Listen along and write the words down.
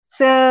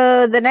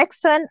So the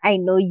next one I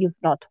know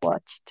you've not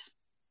watched,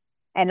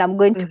 and I'm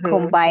going to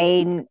Mm-hmm.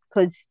 combine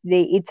because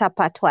it's a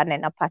part one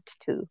and a part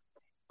two.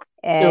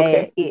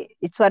 Okay.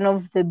 It's one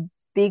of the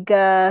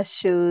bigger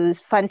shows,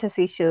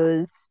 fantasy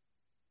shows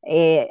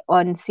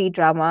on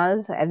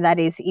CDramas, and that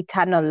is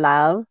Eternal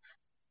Love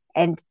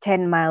and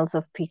 10 Miles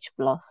of Peach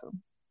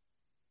Blossom.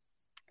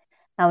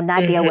 Now,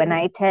 Nadia, when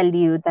Mm-hmm. I tell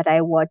you that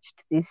I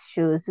watched these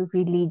shows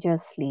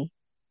religiously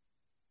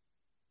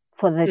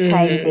for the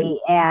time Mm-hmm. they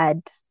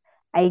aired,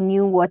 I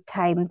knew what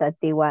time that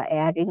they were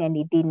airing, and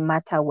it didn't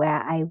matter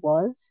where I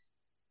was.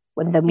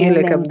 When the You're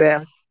like, I'm moment,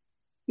 there.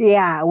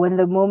 yeah, when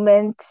the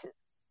moment,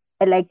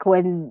 like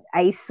when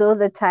I saw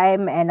the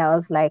time and I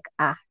was like,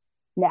 ah,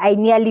 I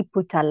nearly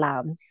put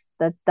alarms.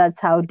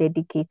 That's how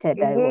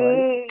dedicated I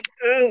was.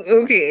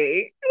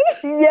 Okay.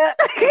 Yeah.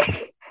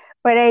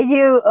 But I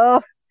knew,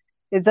 oh,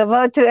 it's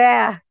about to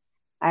air.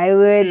 I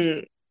would,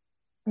 Mm.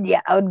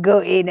 yeah, I would go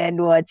in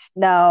and watch.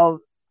 Now,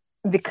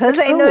 because But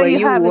I how know were you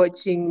you have it,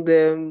 watching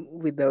them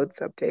without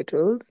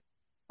subtitles?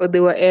 Or they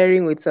were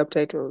airing with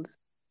subtitles?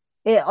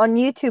 on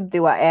YouTube, they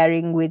were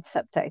airing with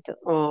subtitles.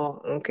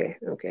 Oh, okay,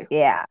 okay.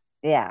 Yeah,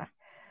 yeah.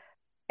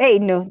 Hey,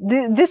 no,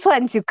 this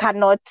ones you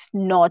cannot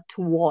not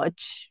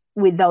watch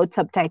without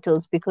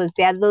subtitles because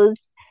there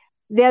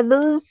are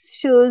those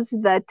shows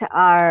that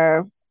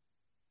are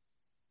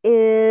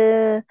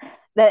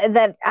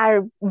that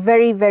are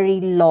very very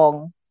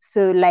long.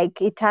 So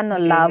like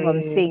Eternal Love,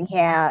 I'm Mm. seeing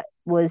here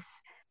was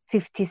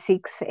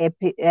 56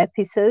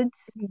 episodes.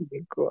 Oh my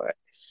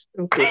gosh.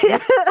 Okay.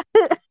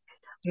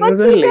 But Those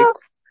are like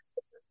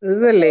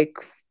those are like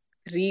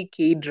three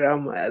K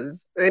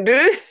dramas. I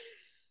don't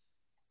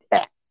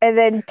and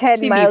then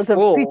 10 actually miles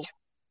of four. peach.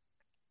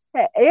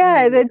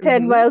 Yeah, and then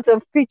 10 Mm-hmm. miles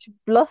of peach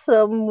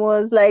blossom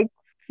was like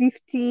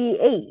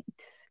 58.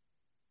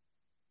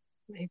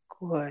 My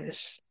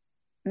gosh.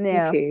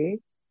 Yeah. Okay.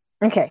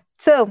 Okay.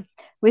 So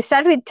we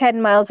start with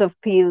 10 miles of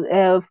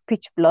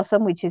peach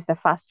blossom, which is the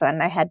first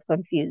one. I had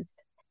confused.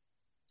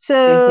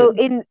 So Mm-hmm.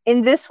 in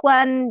this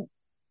one,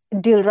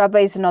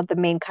 Dilraba is not the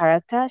main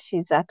character.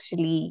 She's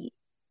actually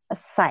a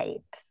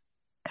side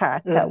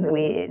character Mm-hmm.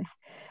 with,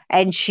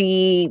 and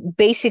she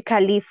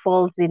basically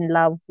falls in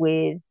love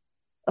with,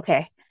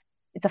 okay,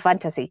 it's a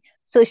fantasy.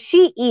 So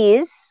she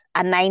is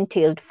a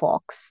nine-tailed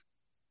fox,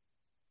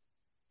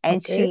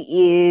 and Okay.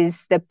 she is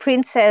the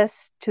princess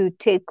to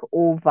take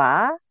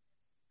over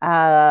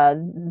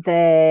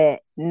the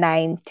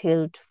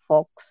nine-tailed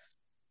fox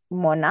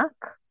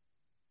monarch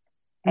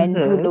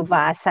and rule Mm-hmm. over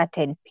a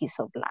certain piece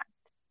of land,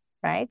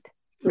 right?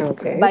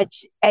 Okay.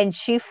 And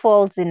she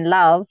falls in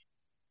love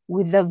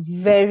with a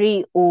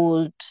very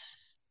old,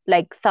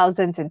 like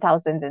thousands and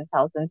thousands and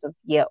thousands of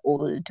year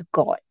old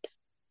god.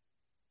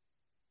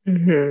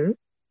 Mm-hmm.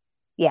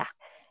 Yeah.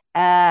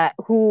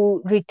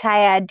 Who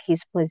retired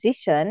his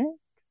position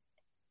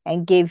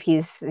and gave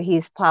his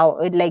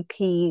power, like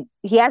he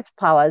has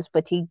powers,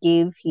 but he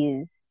gave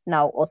his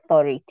now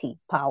authority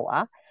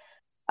power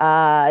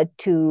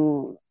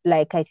to,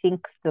 like, I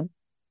think the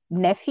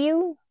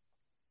nephew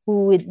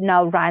who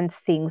now runs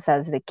things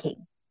as the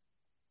king.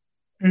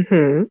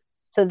 Mm-hmm.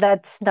 So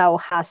that's now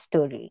her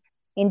story.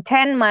 In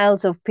 10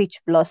 Miles of Peach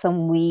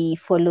Blossom, we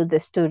follow the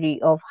story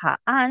of her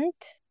aunt,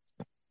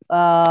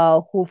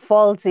 who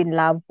falls in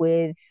love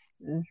with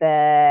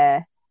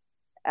the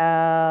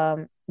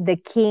the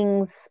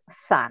king's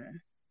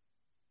son.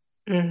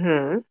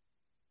 Mm-hmm.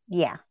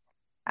 Yeah.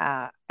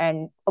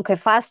 And okay,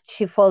 first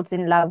she falls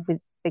in love with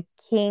the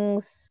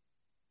king's,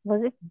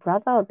 was it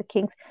brother or the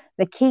king's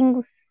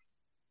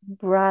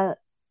brother?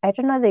 I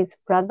don't know, his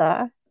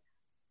brother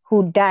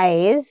who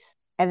dies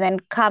and then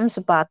comes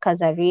back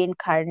as a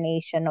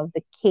reincarnation of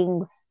the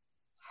king's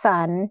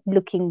son,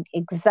 looking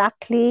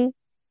exactly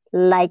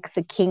like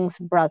the king's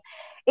brother.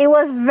 It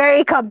was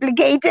very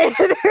complicated.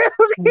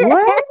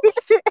 What?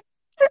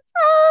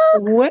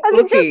 What?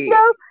 Okay, Okay.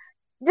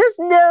 just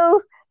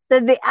know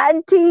that the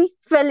auntie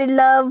fell in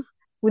love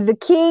with the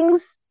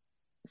king's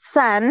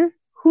son,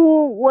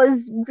 who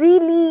was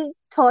really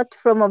taught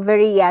from a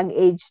very young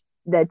age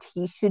that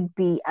he should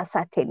be a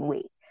certain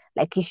way,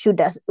 like he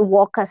should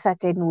walk a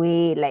certain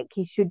way, like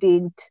he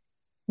shouldn't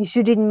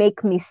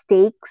make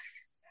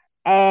mistakes.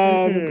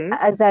 And Mm-hmm.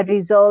 as a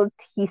result,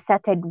 he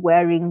started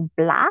wearing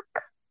black.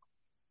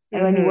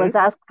 And when he Mm-hmm. was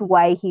asked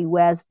why he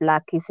wears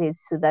black, he says,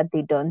 so that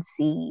they don't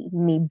see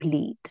me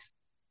bleed.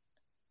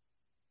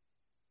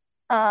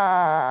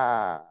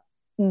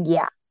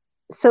 Yeah.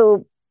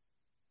 So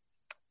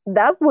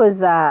that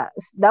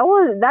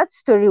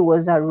story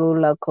was a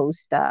roller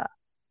coaster,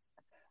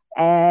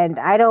 and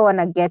I don't want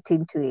to get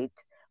into it.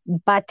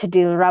 But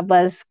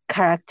Dilraba's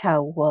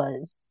character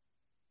was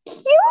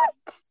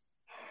cute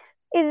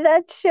in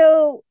that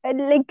show, and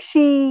like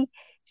she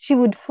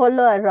would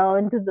follow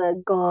around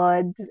the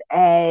gods,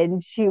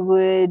 and she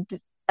would.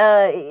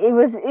 It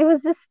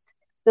was just,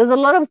 there was a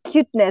lot of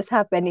cuteness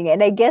happening,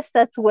 and I guess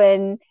that's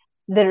when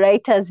the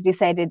writers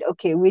decided,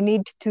 okay, we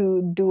need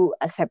to do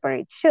a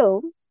separate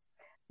show,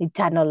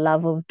 Eternal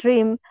Love of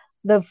Dream.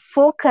 The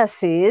focus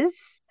is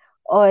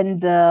on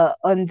the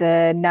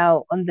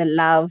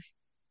love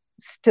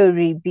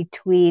story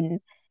between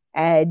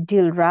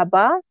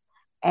Dilraba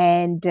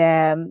and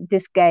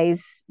this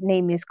guy's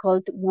name is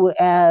called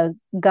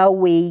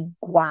Gawei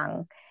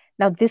Guang.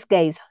 Now, this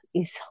guy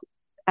is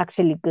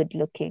actually good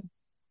looking.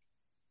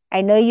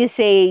 I know you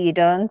say you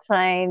don't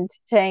find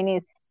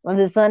Chinese, but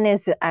the son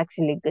is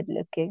actually good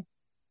looking.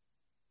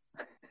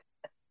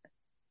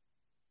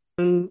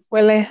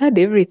 Well, I heard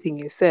everything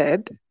you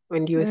said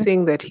when you were Mm.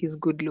 saying that he's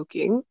good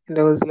looking, and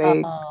I was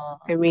like, Oh,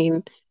 I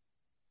mean,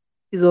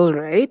 he's all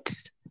right.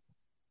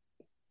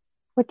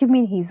 what do you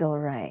mean he's all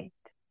right?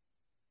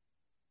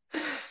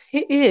 He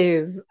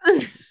is.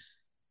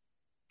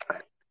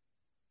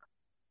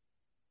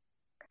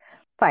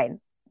 Fine.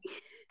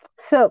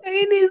 So, I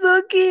mean, he's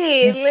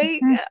okay.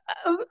 Like,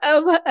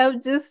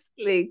 I've just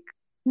like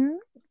hmm,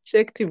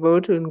 checked him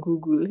out on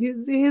Google. He's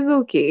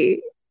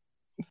okay.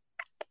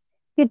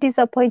 you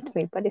disappoint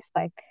me, but it's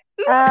fine.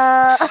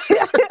 Uh,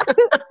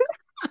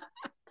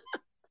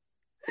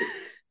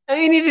 I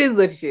mean, it is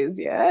what it is.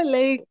 Yeah,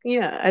 like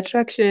yeah,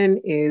 attraction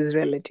is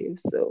relative.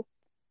 So,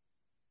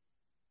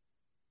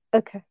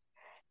 okay.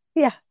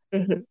 Yeah.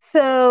 mhm,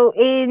 So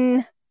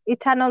in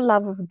Eternal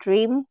Love of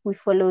Dream, we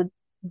follow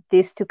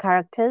these two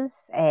characters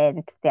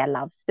and their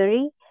love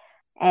story.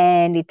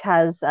 And it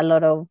has a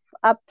lot of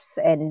ups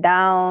and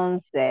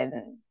downs. And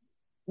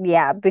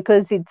yeah,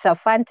 because it's a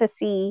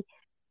fantasy,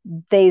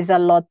 there's a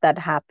lot that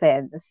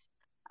happens.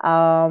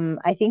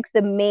 I think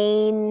the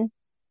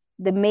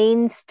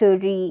main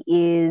story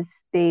is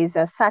there's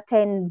a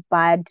certain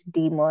bad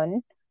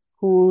demon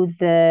who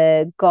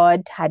the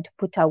god had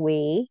put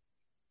away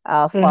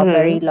for a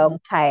very mhm, long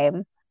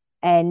time.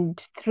 And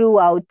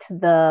throughout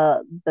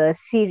the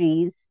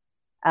series,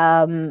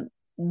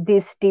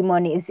 this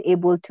demon is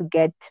able to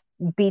get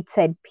bits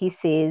and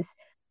pieces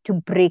to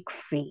break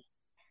free.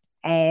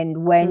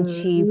 And when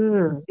she,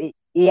 mhm,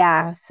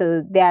 yeah,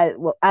 so they are,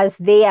 as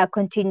they are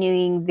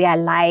continuing their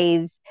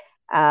lives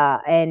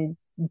and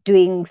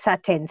doing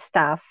certain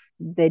stuff,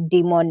 the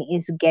demon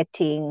is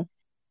getting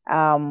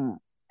um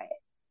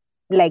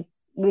like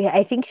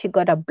I think she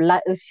got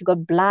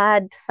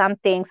blood,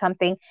 something,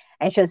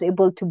 and she was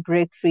able to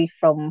break free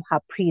from her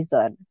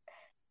prison.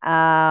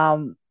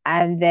 And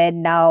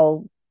then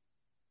now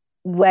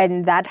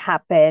when that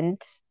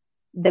happened,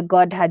 the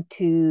god had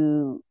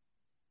to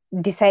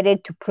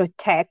decided to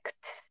protect.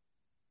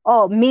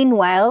 Oh,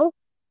 meanwhile,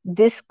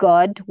 this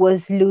god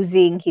was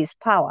losing his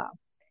power.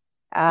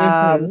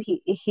 mhm,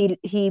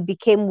 He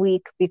became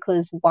weak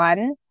because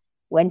one,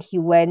 when he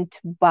went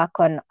back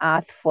on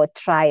earth for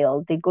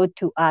trial, they go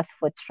to earth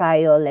for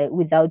trial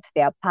without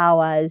their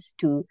powers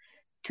to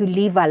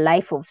live a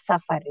life of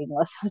suffering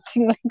or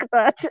something like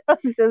that. I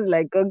was just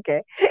like,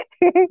 okay.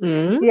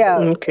 mhm. Yeah,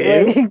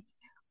 Okay.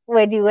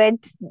 when he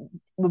went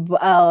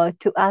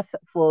to earth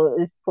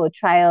for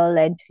trial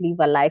and to live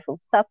a life of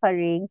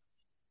suffering,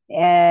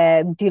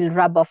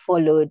 Dilraba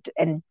followed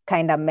and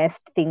kind of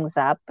messed things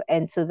up.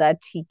 And so that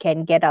he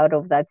can get out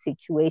of that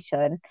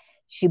situation,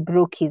 she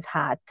broke his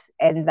heart,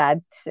 and that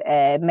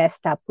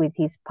messed up with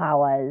his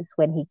powers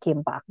when he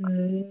came back.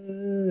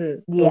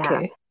 Yeah.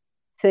 Okay.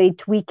 So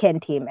it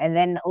weakened him. And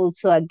then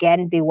also,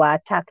 again, they were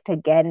attacked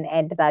again,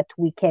 and that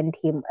weakened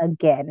him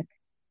again.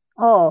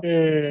 Oh,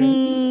 Mm.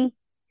 he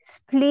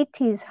split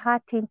his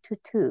heart into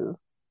two.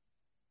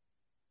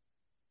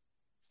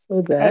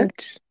 So And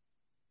that.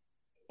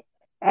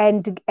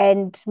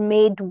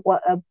 made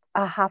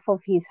a half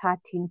of his heart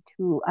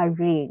into a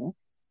ring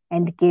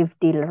and gave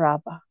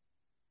Dilraba.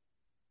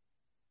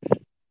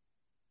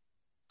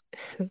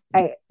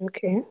 I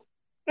Okay.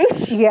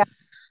 Yeah,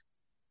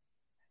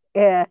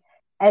 yeah,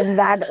 and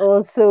that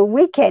also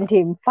weakened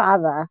him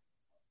further.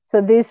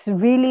 So this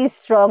really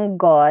strong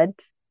god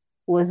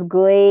was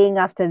going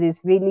after this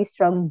really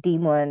strong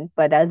demon,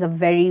 but as a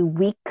very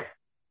weak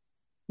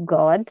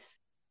god.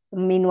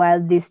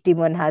 Meanwhile, this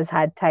demon has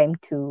had time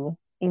to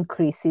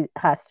increase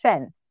her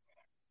strength.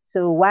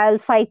 So while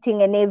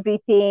fighting and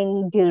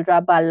everything,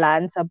 Dilraba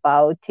learns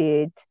about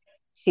it.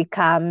 She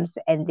comes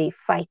and they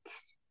fight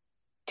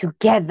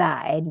together,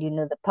 and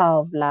the power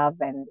of love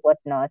and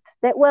whatnot.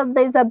 Well,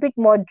 there's a bit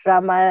more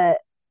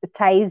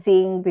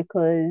dramatizing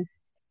because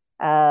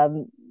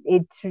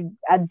it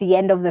at the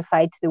end of the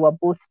fight they were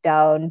both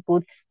down,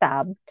 both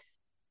stabbed,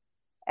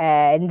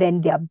 and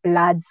then their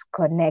bloods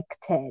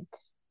connected.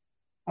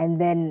 And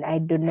then I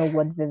don't know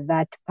what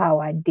that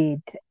power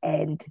did,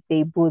 and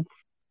they both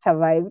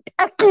survived.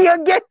 Aki,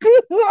 you're getting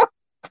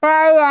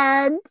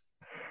tired.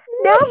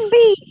 Don't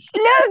be.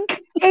 Look,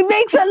 it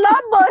makes a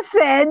lot more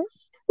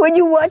sense when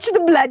you watch the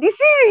bloody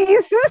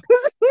series.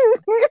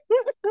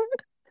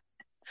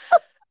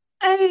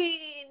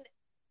 I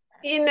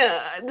mean,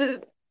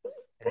 the,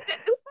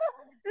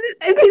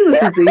 I think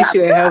this is the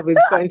issue I have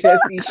with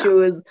fantasy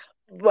shows,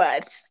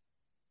 but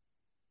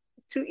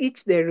to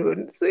each their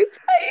own. So it's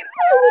fine.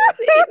 I won't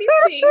say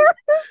anything.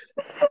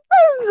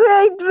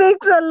 So it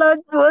makes a lot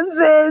more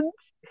sense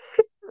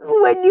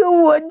when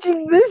you're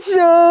watching the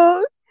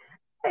show.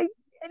 I,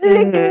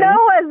 like Mm-hmm.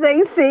 now, as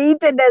I say it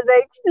and as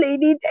I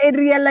explain it, I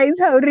realize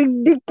how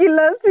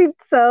ridiculous it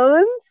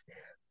sounds.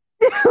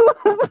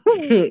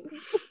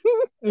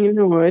 You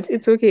know what?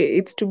 It's okay.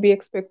 It's to be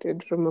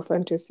expected from a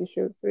fantasy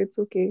show, so it's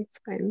okay. It's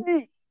fine.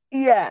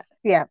 Yeah,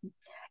 yeah.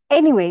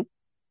 Anyway,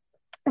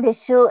 the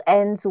show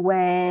ends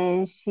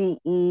when she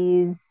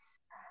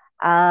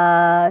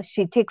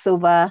takes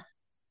over.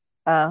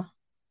 Uh,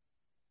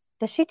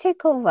 does she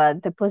take over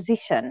the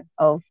position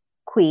of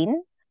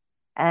queen?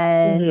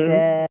 And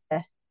Mm-hmm.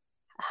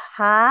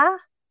 her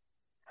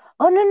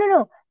Oh, no, no,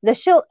 no. The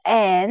show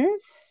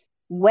ends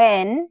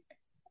when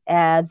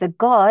the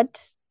god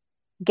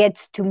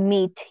gets to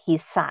meet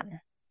his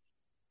son.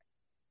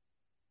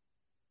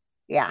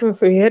 Yeah. Oh,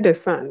 so he had a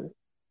son.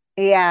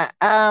 Yeah.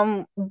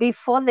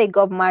 Before they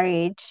got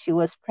married, she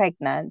was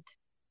pregnant.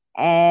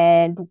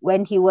 And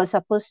when he was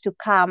supposed to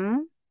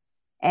come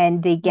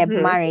and they get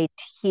Mm-hmm. married,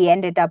 he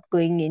ended up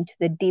going into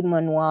the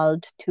demon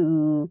world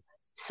to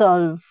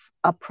solve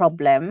a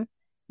problem,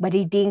 but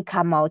he didn't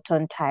come out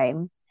on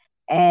time.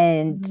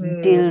 And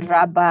Mm.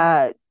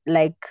 Dilraba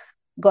like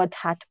got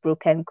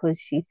heartbroken because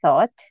she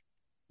thought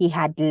he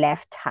had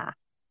left her.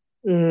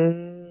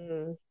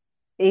 Mm.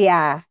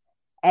 Yeah.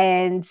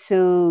 And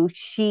so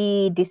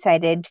she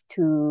decided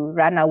to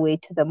run away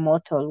to the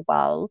mortal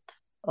world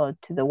or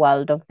to the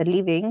world of the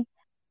living.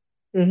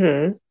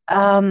 Mm-hmm.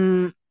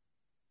 Um,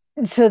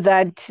 so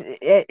that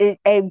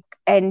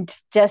and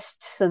just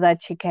so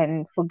that she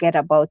can forget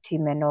about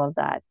him and all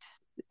that.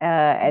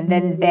 And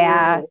then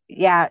Mm.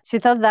 yeah, she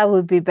thought that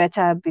would be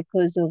better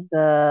because of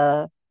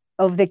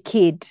the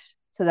kid,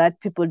 so that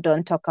people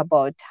don't talk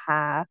about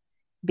her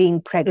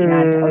being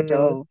pregnant out Mm.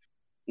 of,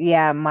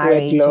 yeah,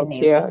 marriage and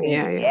Wedlock. Yeah, everything.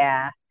 yeah, yeah.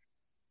 Yeah.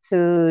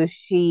 So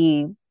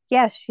she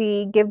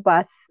gave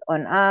birth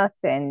on Earth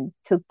and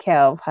took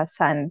care of her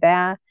son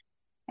there.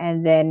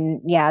 And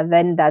then, yeah,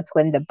 then that's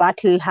when the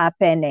battle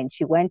happened and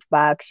she went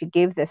back. She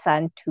gave the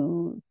son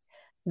to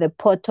the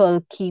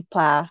portal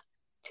keeper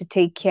to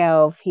take care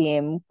of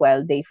him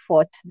while they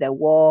fought the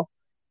war.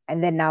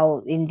 And then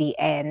now in the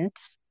end,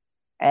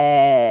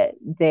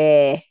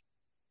 the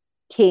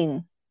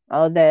king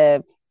or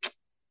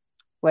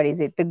what is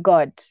it?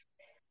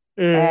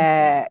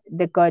 Mm.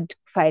 The god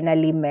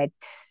finally met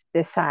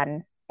the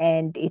son.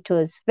 And it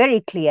was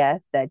very clear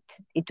that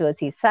it was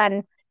his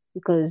son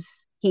because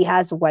he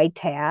has white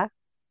hair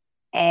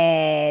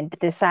and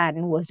the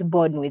son was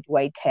born with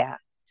white hair.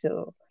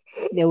 So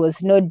there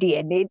was no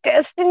DNA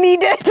test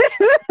needed.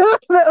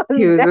 That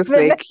He was was just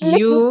like, definitely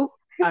 "You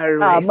are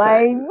my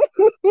mine. son."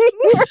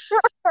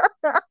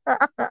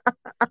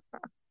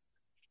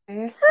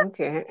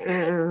 Okay.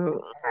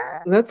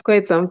 That's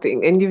quite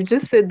something. And you've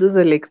just said those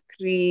are like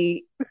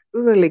three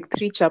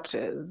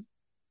chapters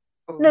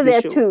of No, the there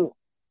are show. two.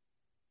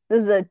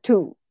 Those are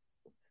two.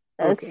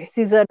 Okay.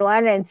 Season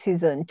one and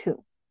season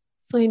two.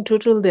 So in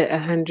total, there are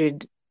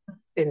 100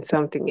 and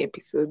something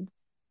episodes.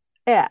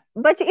 Yeah.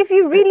 But if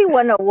you really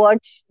want to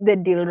watch the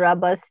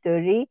Dilraba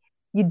story,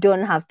 you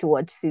don't have to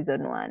watch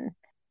season one.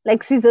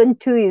 Like season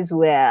two is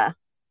where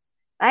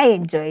I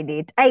enjoyed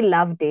it. I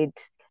loved it.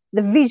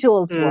 The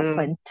visuals were Mm.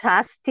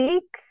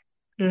 fantastic.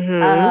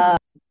 Mm-hmm. Uh,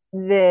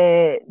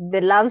 the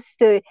love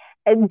story.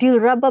 And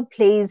Dilraba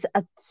plays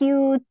a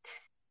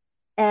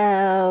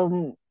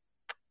um,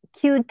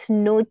 cute,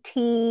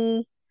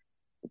 naughty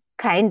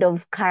kind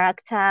of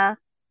character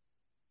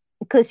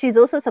because she's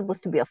also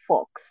supposed to be a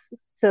fox.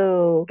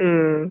 So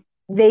Mm.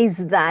 there's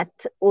that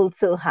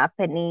also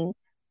happening.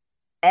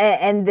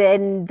 And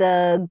then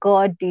the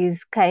god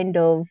is kind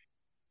of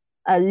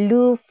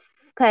aloof,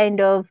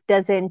 kind of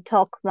doesn't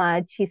talk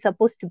much. He's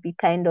supposed to be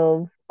kind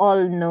of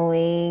all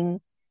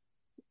knowing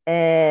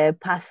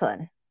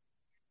person.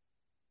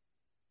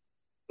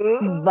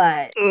 Mm.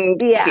 But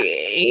yeah,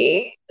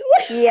 Okay.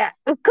 yeah,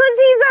 because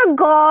he's a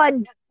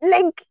god,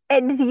 like,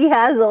 and he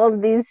has all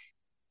these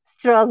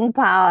strong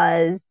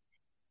powers.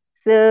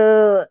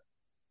 So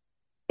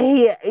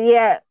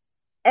yeah,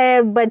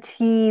 but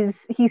he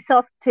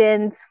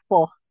softens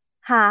for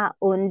her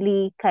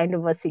only kind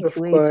of a Of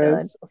situation.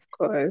 course, of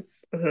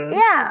course. Mm-hmm.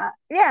 Yeah,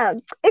 yeah,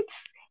 it's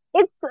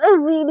it's a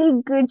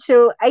really good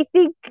show. I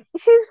think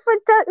she's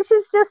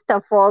just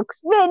a fox.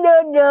 No,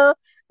 no, no.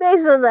 I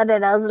saw that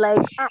and I was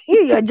like,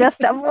 you're just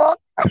a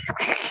fox.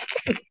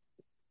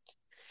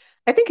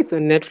 I think it's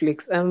on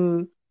Netflix.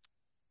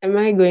 Am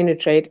I going to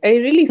try it? I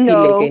really feel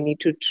like I No. need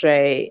to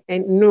try.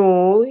 And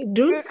no,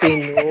 don't say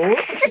no.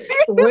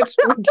 What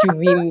do you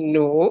mean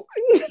no?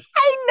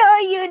 I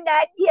know you,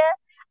 Nadia.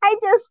 I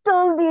just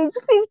told you it's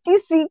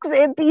 56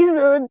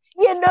 episodes.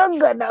 You're not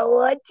gonna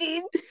watch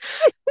it.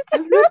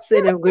 I've not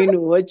said I'm going to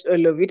watch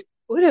all of it.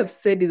 What I've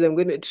said is I'm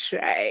going to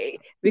try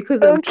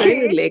because I'm trying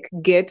to Okay. like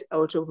get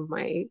out of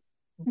my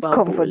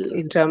bubble Comfort zone.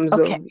 in terms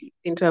Okay.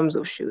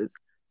 of shows.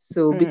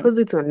 So Mm, because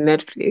it's on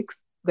Netflix,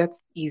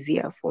 that's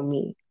easier for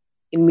me.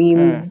 It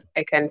mm, means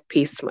I can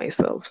pace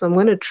myself. So I'm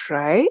going to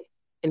try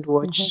and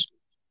mhm. watch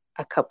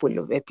a couple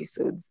of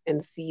episodes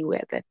and see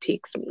where that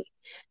takes me.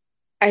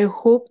 I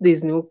hope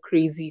there's no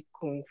crazy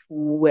kung fu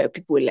where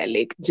people are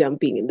like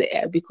jumping in the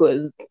air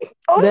because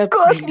Of that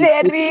course really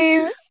there puts.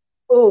 is.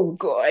 Oh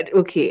God.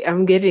 Okay,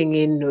 I'm getting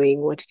in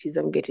knowing what it is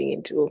I'm getting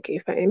into. Okay,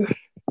 fine.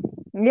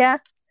 Yeah.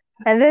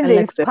 And then I'll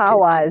there's accept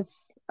it.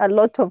 powers. a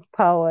lot of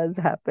powers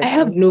I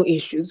have happening. no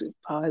issues with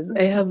powers.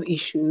 I have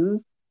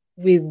issues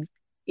with,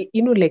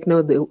 like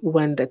now the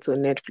one that's on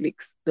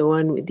Netflix, the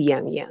one with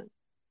Yang Yang,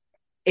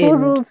 Who and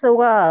rules the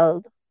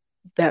world?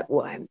 that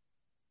one.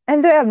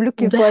 And then I'm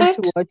looking forward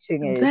to That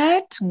watching it.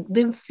 that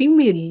the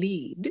female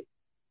lead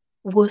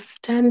was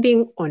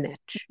standing on a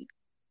tree.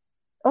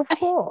 Of I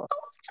course.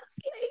 was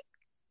just like,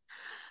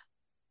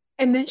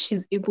 and then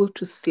she's able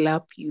to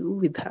slap you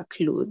with her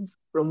clothes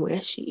from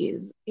where she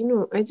is.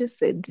 I just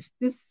said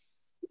this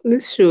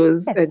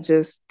shows Yes. are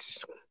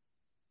just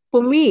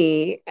for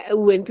me,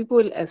 when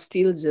people are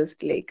still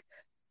just like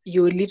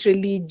you're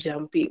literally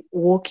jumping,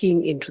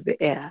 walking into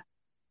the air.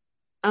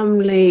 I'm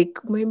like,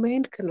 my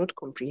mind cannot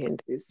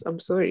comprehend this. I'm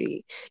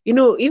sorry.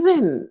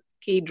 Even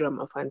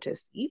K-drama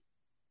fantasy,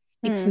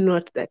 it's Mm,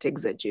 not that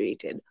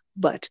exaggerated.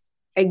 But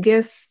I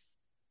guess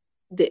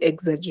the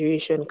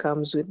exaggeration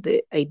comes with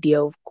the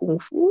idea of kung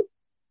fu.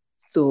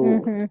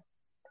 So mm-hmm,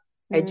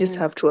 I just mm,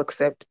 have to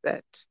accept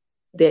that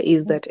there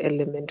is that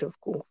element of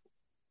kung fu.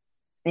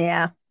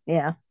 yeah,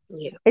 yeah.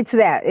 Yeah. It's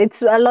there.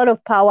 It's a lot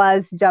of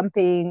powers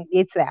jumping.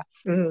 It's there.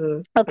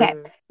 Mm-hmm. Okay.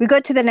 We go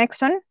to the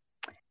next one.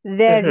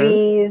 There Mm-hmm.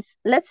 is,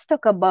 let's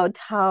talk about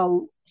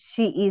how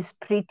She Is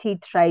Pretty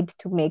tried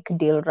to make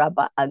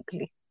Dilraba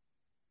ugly.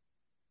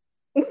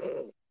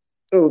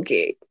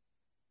 Okay.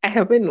 I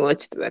haven't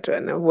watched that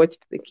one. I've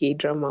watched the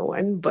K-drama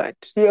one, but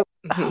Yep.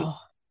 mhm, Oh,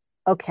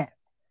 okay.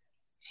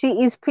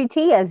 She Is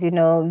Pretty, as you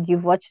know,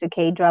 you've watched the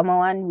K drama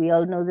one. We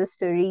all know the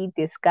story.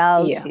 This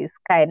girl, yeah,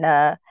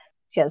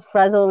 she has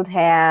frazzled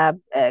hair,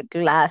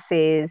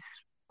 glasses,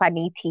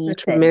 funny teeth,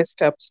 that and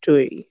messed up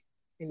story.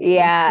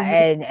 Anyway. yeah,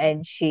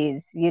 and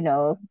she's,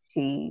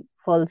 she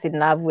falls in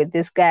love with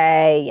this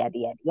guy, yada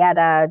yada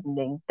yada, and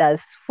then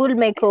does full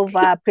I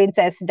still, makeover,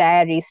 Princess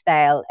Diary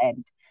style,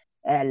 and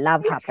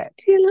love I happens.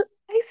 still,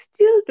 I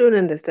still don't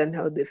understand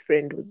how the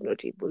friend was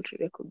not able to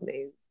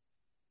recognize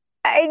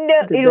I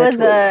know that that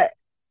was.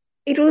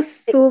 It was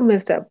it- so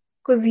messed up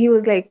because he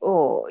was like,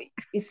 "Oh,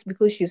 it's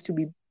because she used to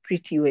be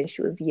pretty when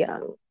she was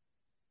young."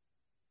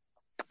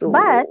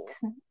 but So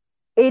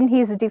in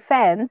his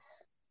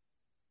defense,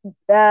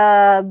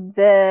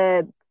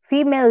 the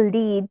female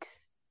lead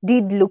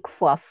did look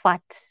for a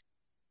fat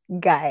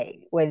guy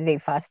when they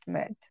first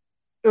met.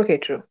 okay,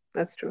 true,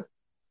 that's true.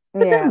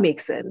 But that Yeah,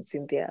 makes sense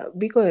in there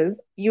because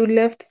you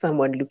left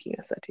someone looking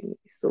a certain way.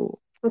 So,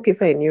 okay,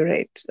 fine, you're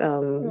right.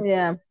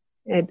 yeah,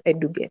 I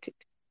do get it.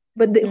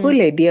 But the mm,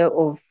 whole idea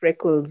of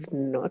freckles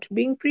not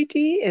being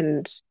pretty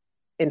and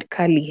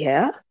curly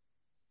hair,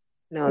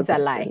 now it's a that's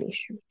lie. an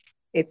issue.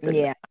 It's a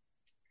Yeah. lie.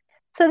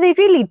 So they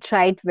really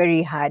tried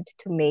very hard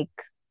to make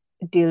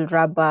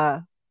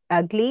Dilraba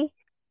ugly.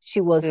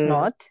 She was Mm,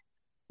 not.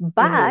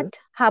 mm-hmm. But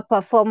her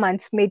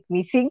performance made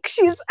me think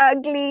she's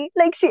ugly.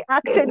 Like she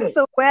acted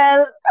so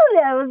well.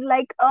 I was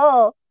like,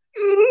 oh,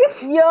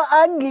 you're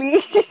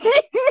ugly.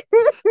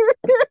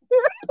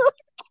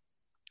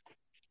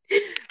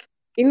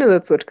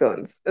 That's what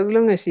counts. As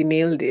long as she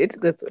nailed it,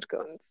 that's what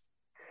counts.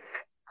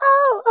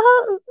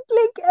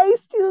 Like I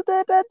still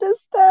don't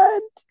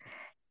understand.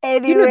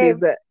 You know, Anyway,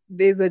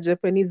 there's a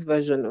Japanese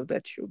version of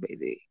that show, by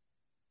the way.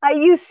 are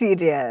you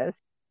serious?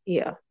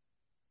 Yeah,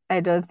 I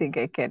don't think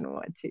I can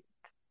watch it.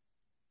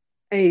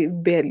 I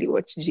barely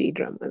watch J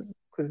dramas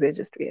because they're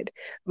just weird.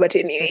 But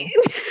anyway,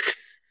 Mm.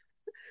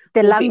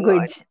 The moving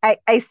on. language,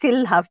 I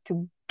still have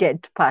to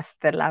get past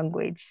the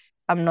language.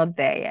 I'm not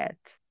there yet.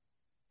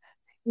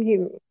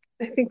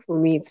 I think for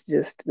me, it's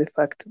just the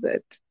fact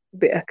that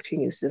the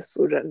acting is just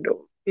so random.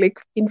 Like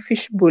in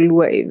Fishbowl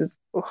Wives,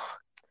 oh,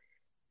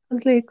 I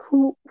was like,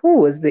 who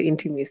was the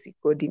intimacy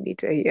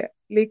coordinator here?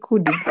 Like, who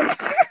did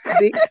this?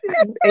 They,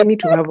 I need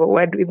to have a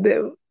word with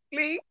them.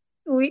 Like,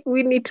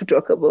 we need to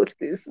talk about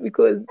this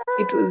because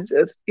it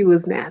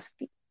was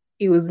nasty.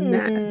 It was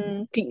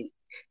Mm, nasty.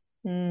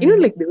 mm,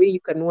 Like the way you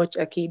can watch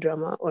a K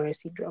drama or a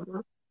C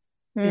drama,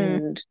 mm,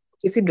 and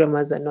C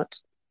dramas are not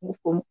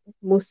for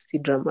most C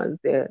dramas.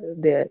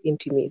 Their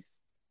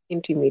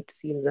intimate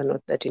scenes are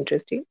not that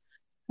interesting.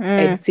 mm,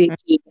 I'd say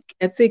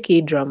I'd say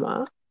K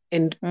drama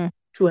and mm,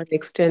 to an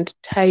extent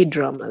Thai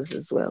dramas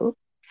as well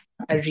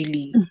are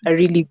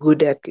really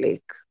good at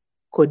like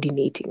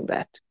coordinating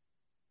that.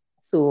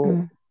 So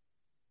mm.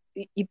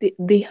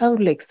 they have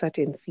like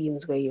certain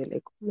scenes where you're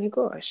like, oh my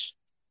gosh,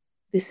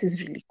 this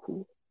is really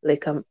cool.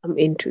 Like I'm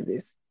into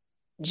this.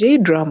 J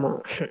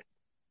drama,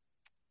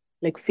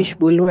 like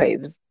Fishbowl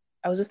Wives,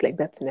 I was just like,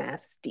 that's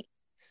nasty.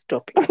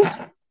 Stop it.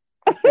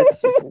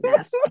 That's just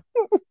nasty.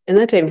 And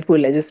that time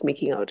people are just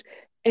making out.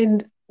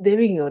 And they're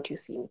making out, you're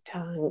seeing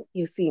tongue,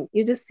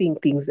 you're just seeing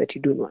things that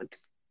you don't want.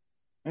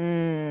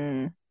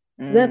 Mm,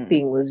 That mm,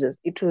 thing was just,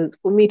 it was,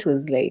 for me, it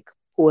was like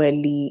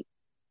poorly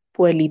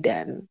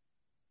done.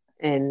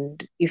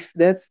 And if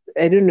that's,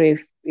 I don't know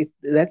if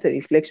that's a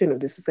reflection of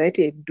the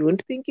society, I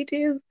don't think it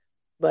is.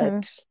 But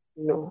mm.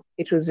 no,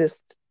 it was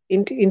just,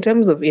 in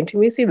terms of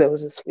intimacy, that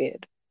was just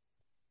weird.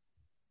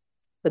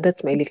 But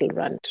that's my little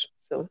rant.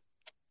 So,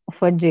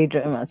 For J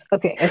dramas.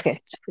 Okay,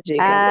 okay.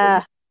 J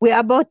dramas. We're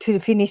about to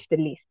finish the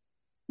list.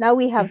 Now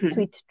we have Mhm.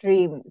 Sweet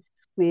Dreams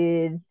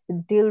with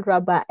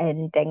Dilraba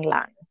and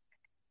Denglan.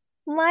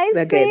 My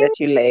The guy favorite that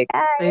you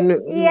like. I guy.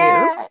 know,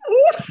 yeah. Yeah.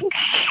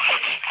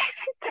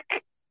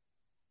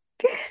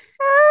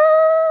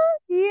 Ah,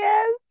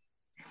 yes,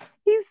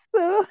 he's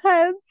so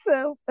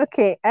handsome.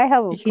 Okay, I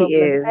have a He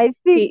problem. is. I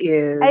He think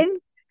is. I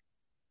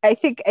I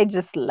think I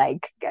just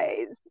like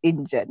guys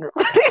in general.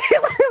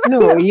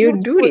 No, At you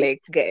this do point.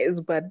 like guys,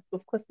 but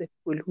of course the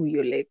people who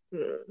you like,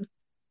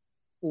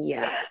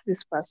 yeah,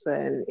 this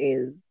person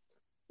is,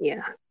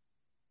 yeah.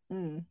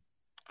 Mm.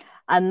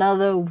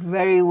 Another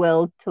very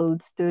well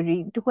told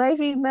story. Do I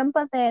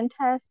remember the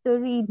entire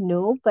story?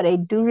 No, but I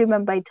do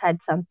remember it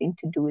had something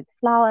to do with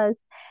flowers,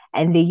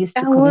 and they used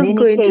to I was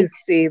going to communicate.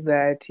 say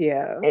that,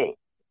 yeah. uh,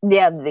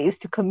 Yeah, they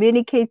used to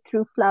communicate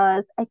through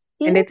flowers. I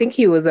And I think, think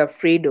he was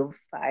afraid of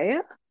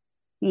fire.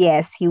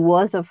 yes, he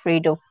was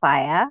afraid of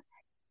fire.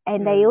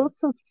 And I Mm.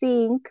 also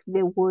think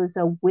there was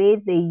a way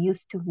they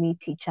used to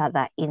meet each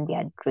other in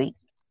their dream,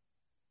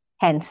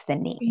 hence the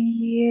name.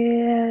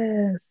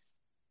 Yes.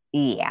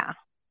 Yeah,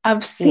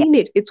 I've yeah. seen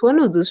it. It's one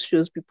of those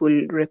shows people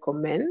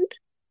recommend,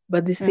 but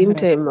at the same Hmm.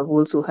 time, I've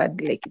also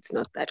had like it's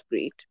not that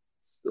great.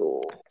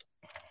 So,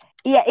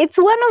 Yeah, it's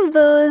one of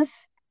those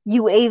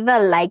you either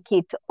like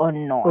it or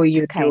or not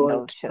you kind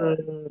of don't. shows.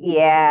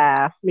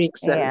 Yeah,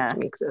 Makes sense. yeah.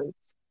 Makes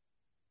sense.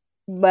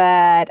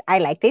 But I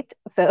liked it.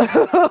 So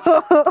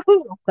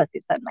of course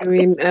it's on I my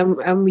mean, list.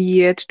 I'm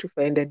yet to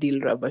find a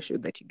Dilraba show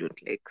that you don't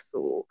like.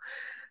 So,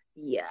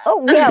 yeah. Oh,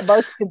 we're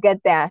about to get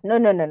there. No,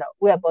 no, no, no.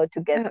 We're about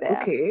to get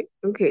there. Okay.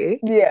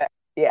 Okay. Yeah,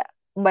 yeah.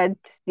 But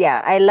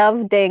yeah, I love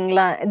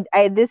Denglan.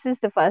 I This is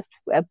the first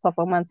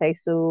performance I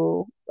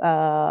saw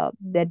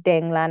that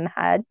Denglan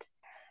had,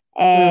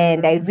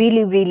 and I Mm-hmm.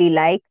 really, really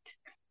liked.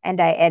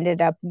 And I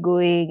ended up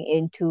going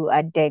into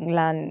a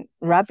Denglan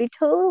rabbit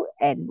hole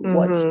and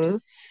watched Mm-hmm.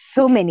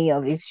 so many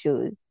of his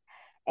shows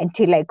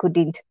until I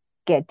couldn't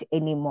get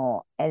any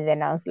more. And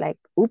then I was like,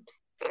 oops,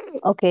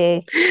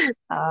 okay,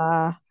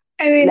 uh,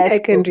 I mean, I let's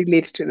can go.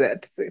 relate to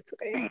that. So it's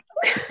fine.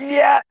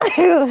 Yeah.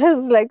 I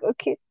was like,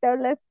 okay, now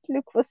let's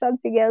look for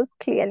something else.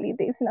 Clearly,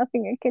 there's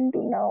nothing I can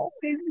do now.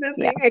 There's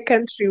Yeah. nothing I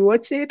can't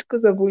rewatch it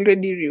because I've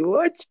already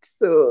rewatched.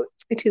 So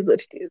it is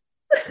what it is.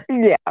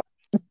 Yeah.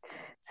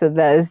 So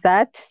there's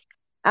that.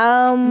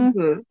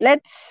 Mm-hmm.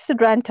 Let's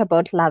rant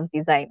about Love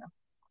Designer.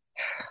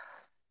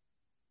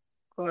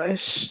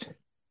 Gosh,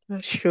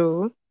 not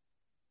sure.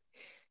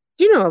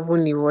 Do you know I've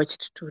only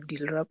watched two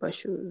Dilraba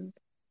shows,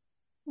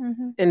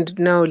 Mm-hmm. and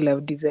now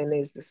Love Designer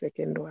is the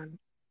second one.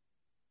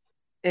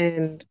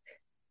 And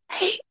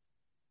I,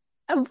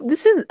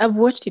 I've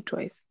watched it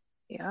twice.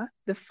 Yeah,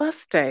 the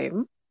first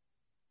time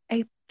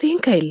I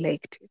think I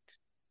liked it.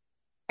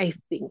 I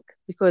think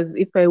because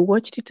if I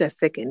watched it a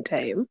second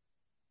time,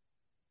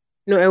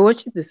 no, I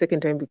watched it the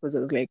second time because I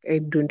was like, I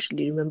don't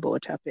really remember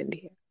what happened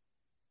here.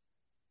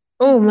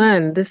 Oh Mm-hmm.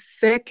 man, the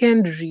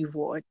second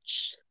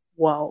rewatch,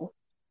 wow.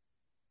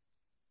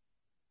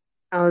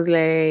 I was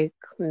like,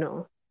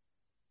 no.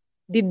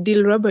 Did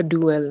Dilraba do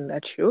well in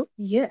that show?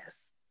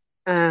 Yes.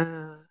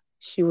 Uh,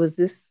 she was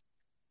this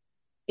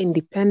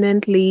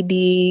independent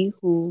lady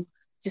who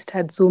just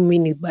had so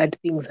many bad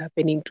things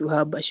happening to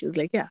her, but she was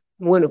like, yeah,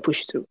 I'm going to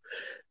push through.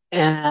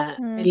 I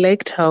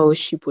liked how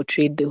she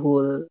portrayed the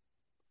whole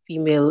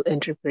female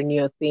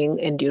entrepreneur thing,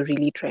 and you're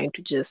really trying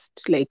to just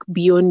like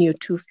be on your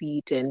 2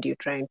 feet, and you're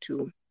trying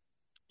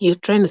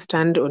to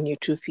stand on your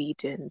 2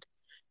 feet, and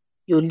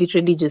you're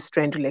literally just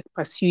trying to like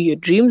pursue your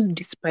dreams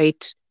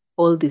despite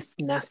all these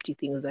nasty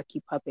things that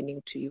keep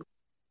happening to you.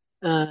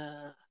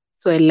 Uh,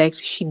 so I liked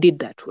she did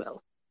that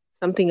well.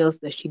 Something else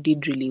that she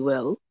did really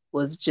well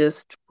was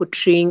just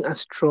portraying a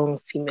strong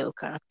female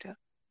character.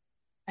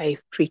 I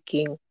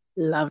freaking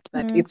loved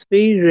that. Mm-hmm. It's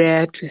very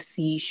rare to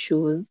see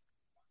shows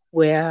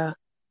where,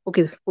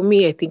 okay, for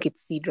me, I think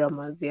it's C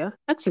dramas, yeah.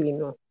 Actually,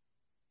 no.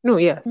 No,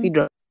 yeah, C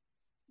dramas.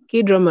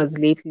 K dramas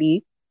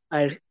lately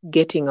are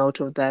getting out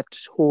of that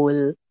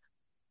whole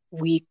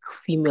weak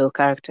female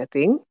character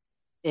thing,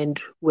 and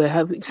we're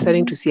having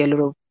starting Mm-hmm. to see a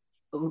lot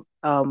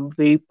of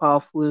very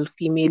powerful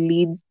female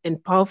leads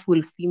and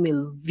powerful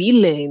female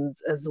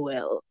villains as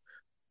well.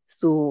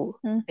 So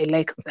I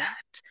like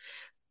that.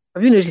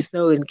 Have you noticed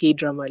now in K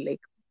drama,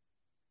 like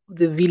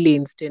the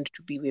villains tend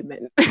to be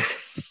women,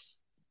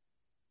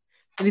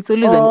 and it's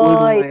always an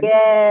old Oh, woman,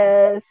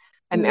 yes.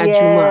 an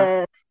ajuma.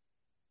 Yes.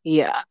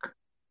 Yeah,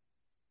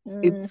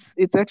 Mm,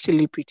 it's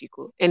actually pretty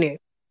cool. Anyway,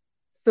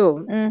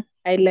 so mm,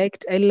 I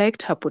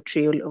liked her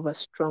portrayal of a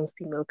strong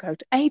female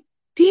character. I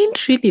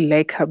didn't really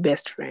like her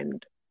best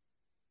friend.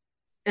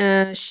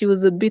 She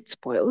was a bit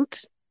spoiled,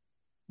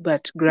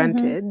 but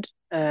mm-hmm, granted,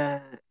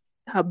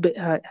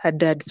 her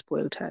dad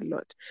spoiled her a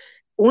lot.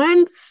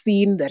 One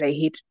scene that I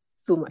hate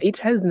so much, it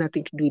has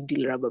nothing to do with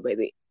Dilraba, by the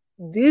way.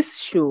 This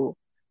show,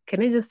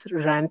 can I just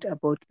rant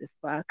about the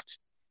fact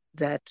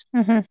that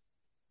mm-hmm,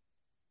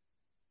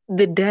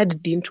 the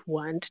dad didn't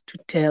want to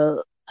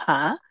tell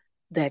her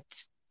that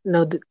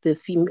now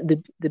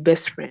the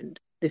best friend,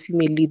 the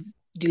female leads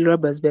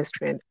Dilraba's best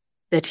friend,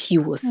 that he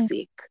was mm,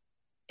 sick.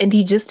 And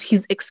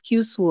his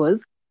excuse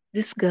was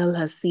this girl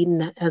has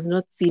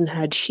not seen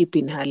hardship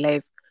in her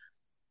life.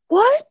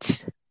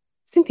 What?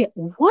 Cynthia,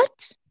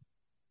 what?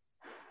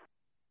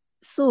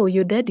 So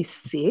your dad is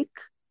sick,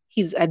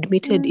 he's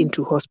admitted Mm,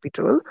 into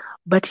hospital,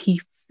 but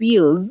he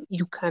feels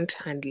you can't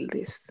handle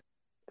this.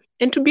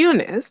 And to be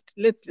honest,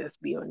 let's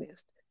just be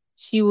honest.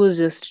 She was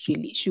a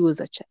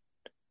child.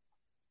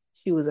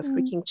 She was a mm,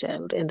 freaking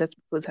child, and that's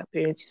because her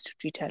parents used to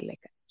treat her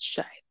like a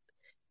child.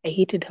 I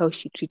hated how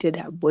she treated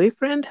her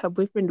boyfriend. Her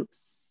boyfriend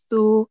was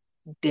so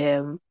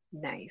damn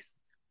nice.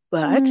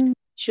 But mm.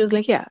 she was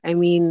like, yeah, I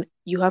mean,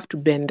 you have to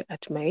bend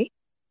at my,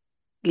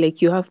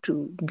 like, you have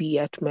to be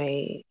at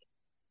my,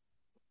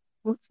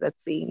 what's that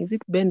saying? Is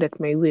it bend at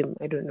my whim?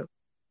 I don't know.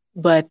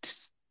 But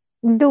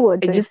Do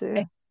what I I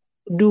say.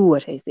 do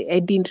what I say. I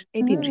didn't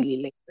Mm,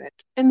 really like that.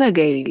 And that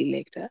guy really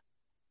liked her.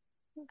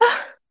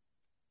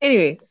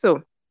 Anyway,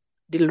 so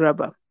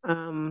Dilraba,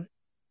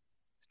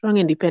 strong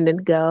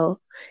independent girl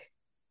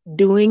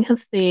doing her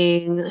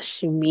thing.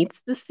 She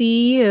meets the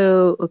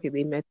CEO. Okay,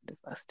 they met the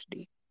first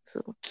day.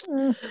 So,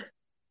 mm.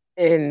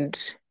 and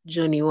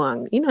Johnny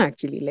Wang, I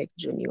actually like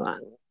Johnny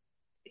Wang.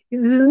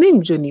 Is his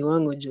name Johnny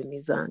Wang or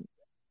Johnny Zhang?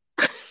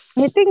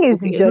 I think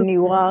it's Okay, I know Johnny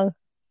Wang.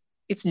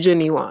 it's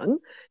Johnny Wang.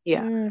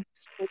 Yeah. Mm,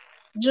 So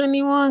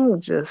Johnny Wang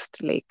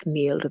just like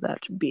nailed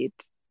that bit.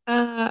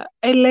 I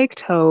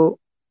liked how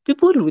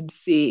people would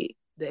say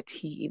that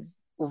he is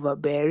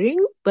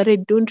overbearing, but I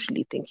don't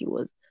really think he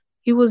was.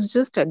 He was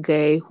just a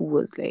guy who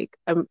was like,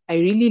 I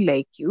really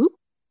like you,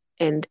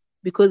 and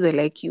because I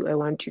like you, I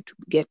want you to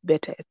get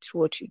better at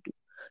what you do.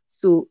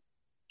 So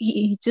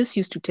he just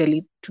used to tell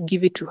it to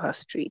give it to her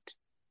straight.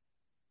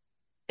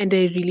 And I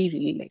really,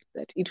 really liked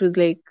that. It was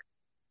like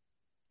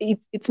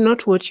it's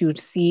not what you'd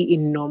see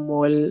in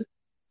normal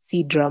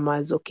C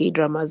dramas or K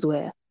dramas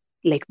where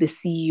like the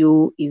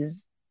CEO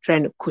is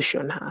trying to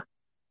cushion her.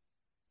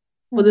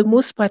 For the mm,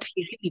 most part,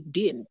 he really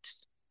didn't.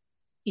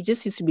 He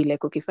just used to be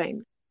like, okay,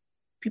 fine.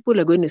 People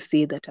are going to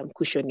say that I'm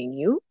cushioning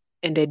you,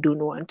 and I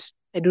don't want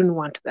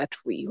that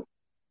for you.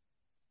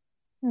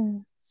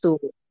 mm, So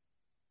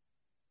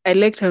I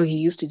liked how he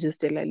used to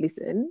just tell her,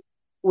 listen,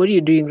 what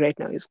you're doing right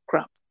now is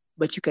crap,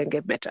 but you can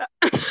get better.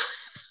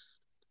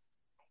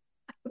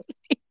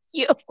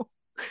 Yo,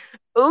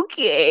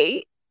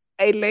 okay.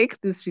 I like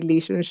this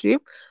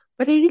relationship,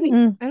 but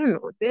mm, I don't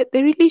know,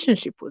 the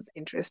relationship was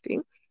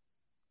interesting.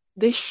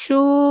 The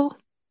show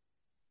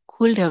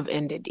could have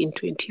ended in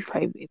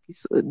 25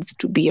 episodes,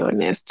 to be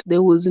honest.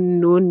 There was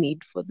no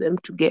need for them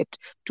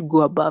to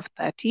go above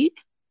 30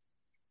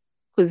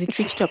 because it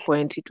reached a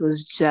point, it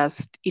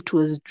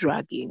was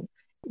dragging.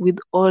 With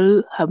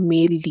all her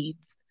male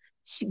leads,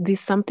 there's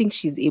something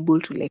she's able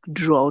to like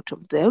draw out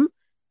of them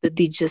that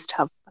they just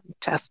have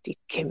fantastic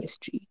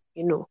chemistry.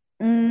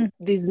 mm,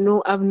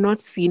 I've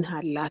not seen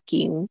her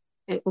lacking.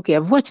 Okay,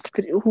 I've watched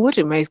what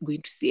am I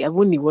going to say? I've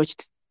only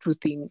watched two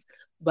things,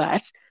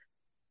 but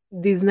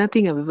there's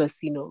nothing I've ever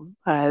seen of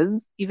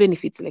hers, even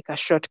if it's like a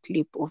short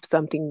clip of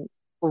something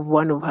of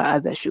one of her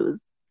other shows.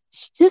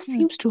 She just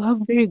mm. seems to have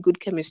very good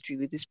chemistry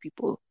with these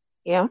people.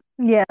 Yeah.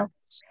 Yeah.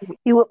 So,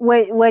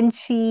 When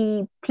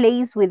she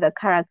plays with a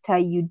character,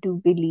 you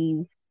do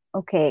believe,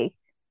 okay,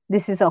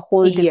 this is a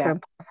whole yeah,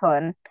 different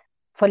person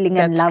falling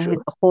in that's love with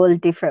true. a whole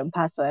different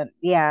person.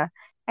 Yeah.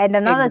 And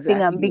another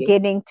thing I'm Exactly.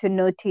 beginning to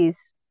notice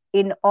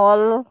in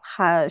all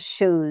her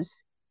shows,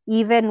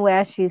 even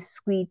where she's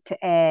sweet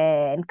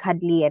and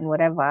cuddly and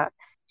whatever,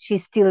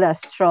 she's still a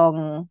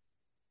strong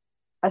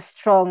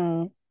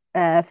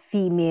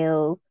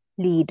female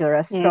lead or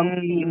a strong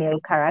Mm, female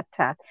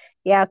character.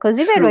 Yeah, because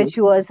even when true.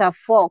 she was a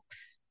fox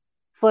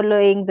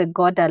following the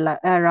god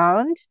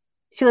around,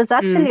 she was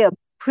Mm, actually a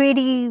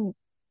pretty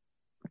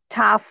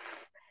tough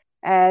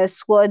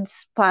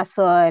swords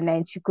person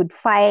and she could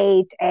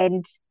fight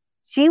and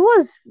she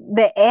was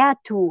the heir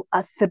to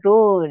a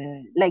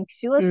throne. Like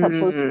she was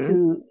supposed mm.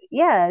 to,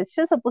 yeah,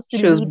 she was supposed to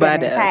She was lead an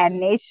entire badass.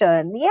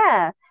 nation.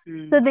 Yeah.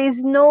 So Mm, there's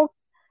no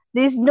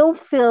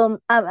film.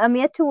 I'm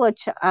yet to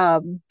watch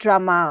a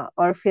drama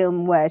or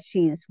film where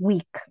she's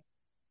weak.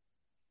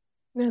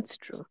 that's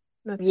true.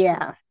 That's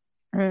true. Yeah.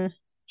 Mm,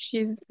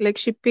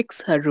 She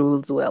picks her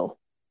roles well.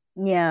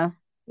 yeah.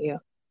 Yeah.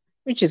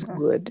 Which is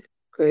good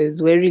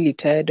because we're really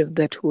tired of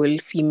that whole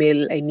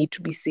female I need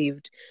to be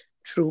saved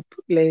trope.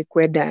 Like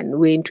we're done.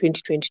 We're in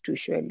 2022,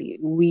 surely.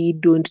 We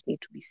don't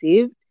need to be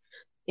saved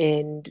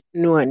and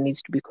no one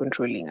needs to be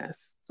controlling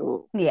us.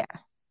 So Yeah.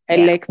 I Yeah.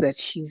 like that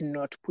she's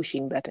not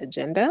pushing that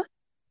agenda.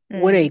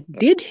 What Mm. I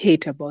did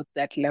hate about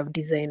that Love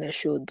Designer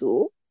show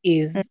though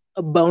Mm. is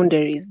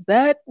boundaries.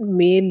 That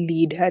male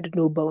lead had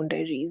no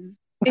boundaries.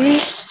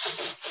 Eh,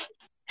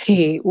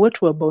 hey,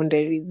 what were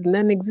boundaries?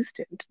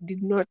 Non-existent.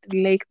 Did not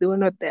like they were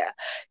not there.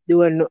 They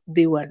were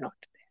not.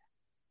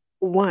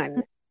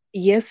 One,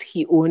 yes,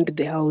 he owned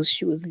the house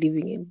she was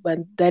living in, but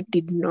that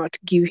did not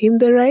give him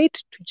the right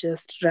to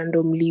just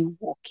randomly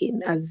walk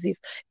in as if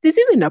there's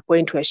even a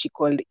point where she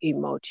called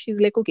him out. She's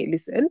like, okay,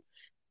 listen,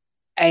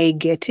 I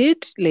get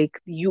it. Like,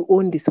 you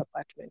own this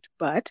apartment,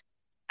 but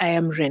I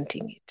am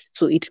renting it.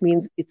 So it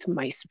means it's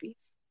my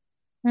space.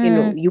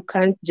 Mm. You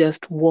can't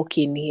just walk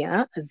in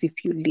here as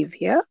if you live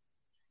here.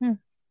 Mm.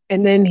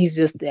 And then he's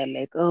just there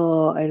like,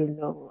 oh, I don't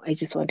know. I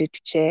just wanted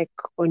to check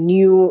on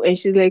you. And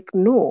she's like,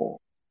 no,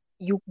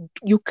 you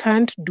you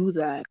can't do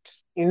that.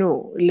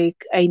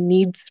 Like I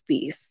need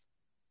space.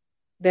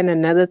 Then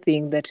another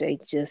thing that I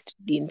just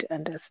didn't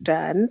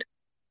understand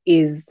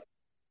is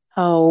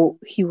how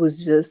he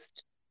was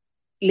just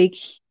like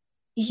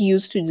he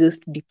used to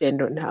just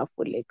depend on her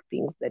for like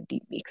things that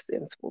didn't make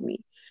sense for me.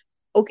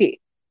 Okay,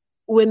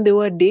 when they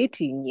were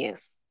dating,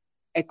 yes,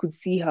 I could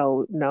see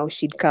how now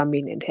she'd come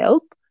in and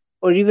help,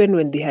 or even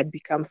when they had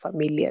become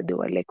familiar, they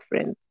were like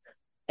friends.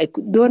 I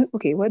could don't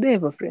okay, were they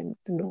ever friends?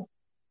 No,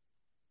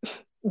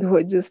 they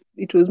were just.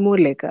 It was more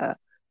like a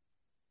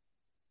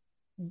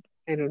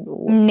I don't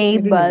know,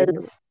 I don't even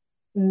know Neighbors.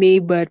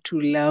 neighbor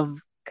to love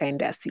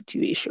kind of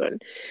situation.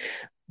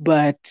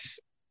 But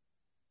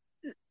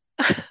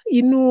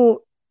you know,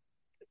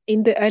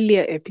 in the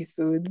earlier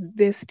episodes,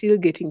 they're still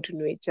getting to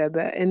know each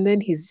other. And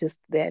then he's just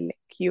there, like,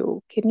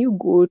 yo, can you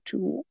go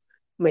to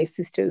my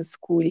sister's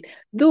school?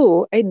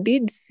 Though I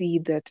did see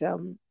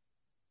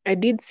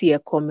a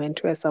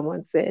comment where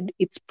someone said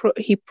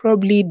he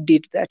probably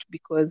did that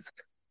because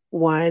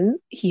one,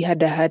 he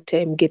had a hard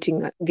time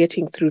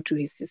getting through to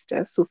his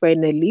sister. So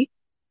finally,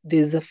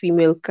 there's a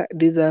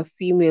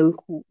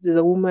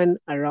woman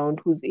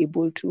around who's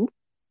able to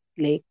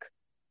like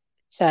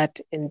chat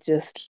and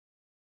just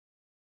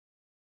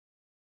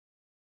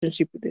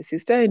relationship with the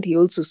sister, and he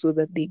also saw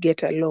that they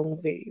get along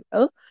very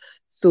well.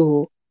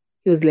 So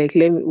he was like,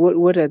 "Let me.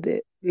 What are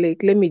the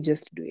like? Let me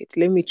just do it.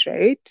 Let me try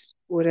it.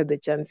 What are the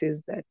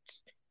chances that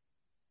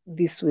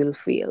this will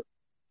fail?"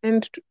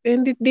 And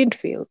it did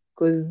fail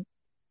because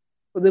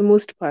for the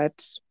most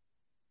part,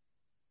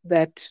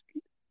 that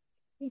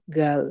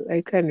girl,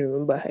 I can't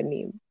remember her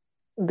name.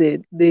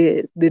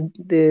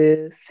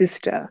 The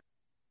sister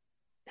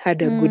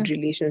had a Mm. good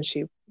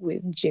relationship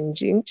with Jing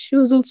Jing. She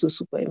was also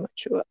super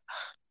immature,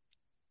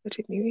 but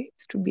anyway,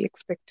 it's to be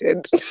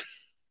expected.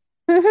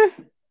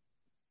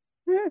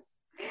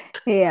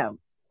 Yeah.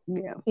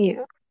 Yeah.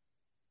 Yeah.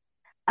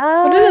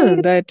 But other I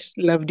than that,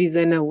 Love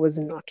Designer was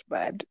not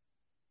bad.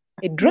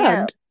 It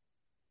yeah. dragged,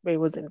 but it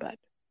wasn't bad.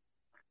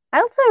 I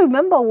also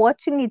remember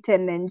watching it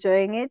and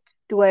enjoying it.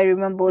 Do I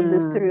remember what the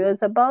story Mm.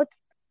 was about?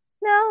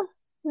 No,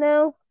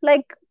 no.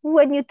 Like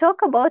when you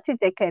talk about it,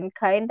 I can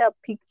kind of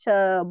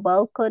picture a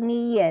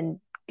balcony and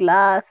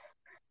glass.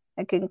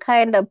 I can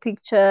kind of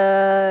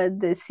picture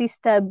the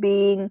sister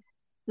being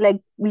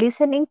like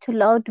listening to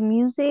loud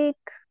music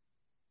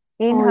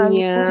in Oh her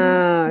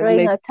room, yeah,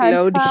 throwing like a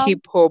loud tantrum.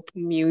 hip hop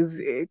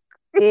music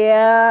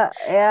Yeah,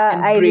 yeah,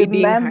 and I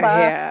braiding her remember.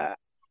 hair.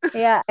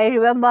 Yeah, I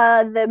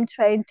remember them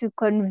trying to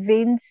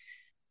convince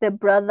the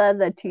brother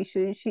that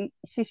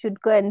she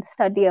should go and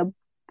study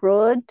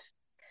abroad.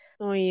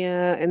 Oh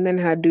yeah, and then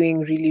her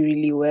doing really,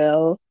 really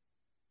well.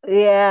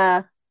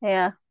 Yeah,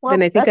 yeah.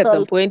 Then Well, I think that's at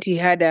some all. point he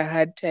had a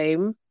hard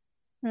time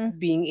Mm,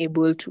 being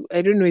able to,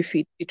 I don't know if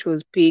it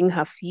was paying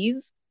her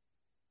fees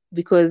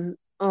because,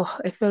 oh,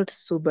 I felt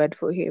so bad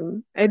for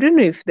him. I don't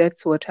know if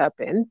that's what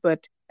happened,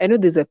 but I know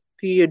there's a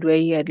period where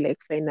he had like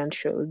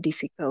financial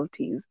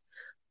difficulties.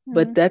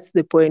 But mm, that's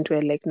the point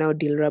where like now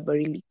Dilraba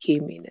really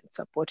came in and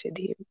supported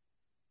him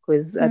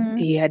because mm,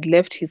 he had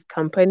left his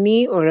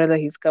company, or rather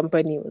his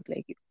company was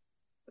like,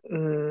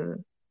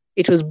 mm,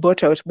 it was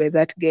bought out by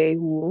that guy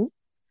who,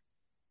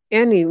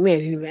 and I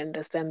didn't even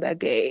understand that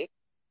guy.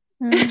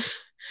 mm,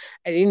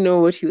 I didn't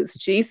know what he was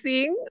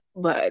chasing,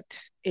 but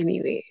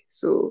anyway,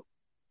 so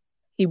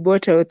he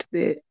bought out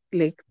the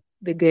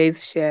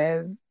guy's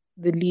shares,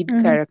 the lead mm,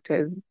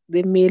 characters,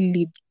 the male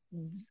lead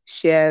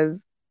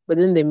shares, but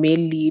then the male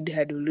lead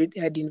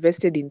had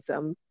invested in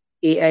some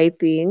AI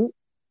thing,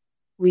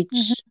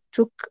 mm. which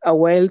took a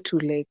while to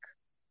like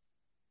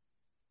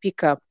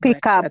pick up,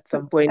 Pick but up. at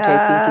some point I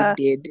think it Uh,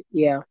 did.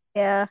 Yeah.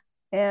 yeah,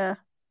 yeah.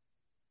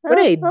 What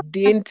Oh, I oh,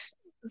 didn't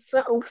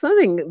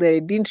something that I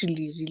didn't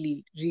really,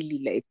 really, really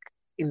like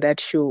in that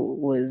show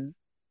was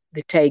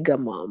the tiger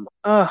mom.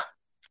 Ah,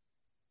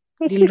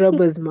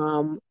 Dilraba's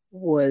mom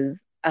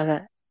was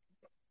a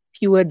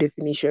pure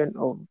definition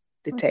of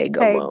the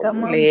tiger Tiger mom.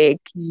 mom.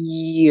 Like,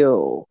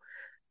 yo.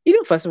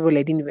 First of all,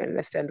 I didn't even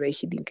understand why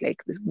she didn't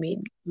like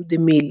the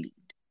male.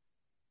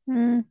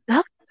 Mm,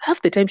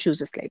 Half the time she was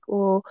just like,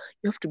 oh,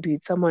 you have to be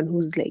with someone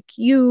who's like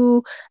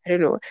you. I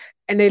don't know.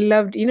 And I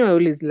loved, I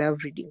always love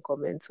reading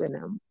comments when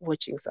I'm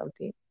watching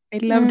something. I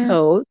loved mm,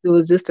 how there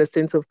was just a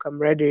sense of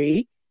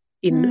camaraderie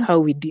in mm. how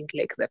we didn't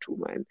like that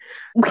woman.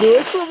 There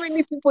were so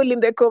many people in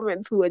the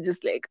comments who were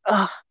just like,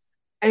 ah,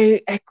 I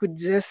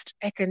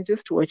can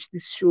just watch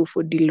this show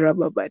for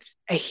Dilraba, but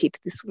I hate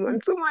this woman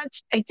so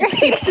much. I just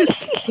hate this.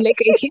 Like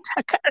I hate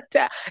her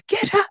character.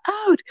 Get her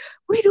out.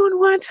 We don't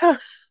want her.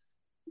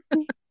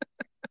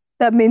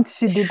 That means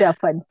she did a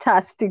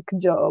fantastic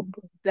job.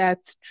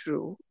 That's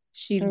true.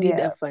 She did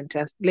a Yeah.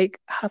 fantastic like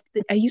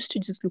I used to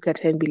just look at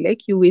her and be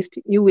like, you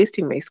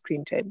wasting my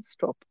screen time.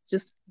 Stop.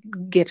 Just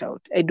get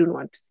out. I don't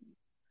want to see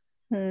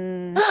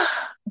Mm.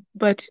 you.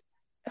 But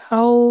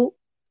how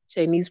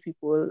Chinese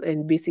people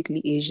and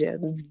basically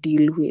Asians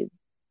deal with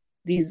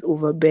these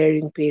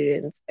overbearing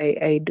parents,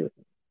 I don't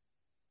know.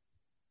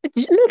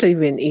 Not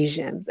even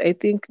Asians. I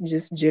think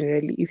just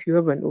generally, if you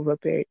have an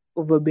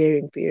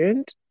overbearing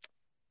parent,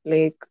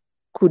 like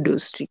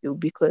kudos to you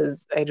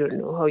because I don't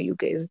know how you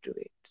guys do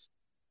it.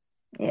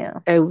 Yeah.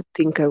 I would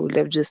think I would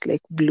have just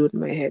like blown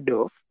my head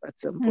off at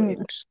some Mm.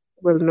 point.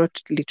 Well,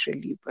 not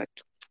literally, but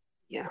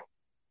yeah.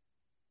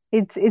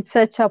 It's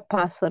such a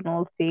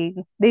personal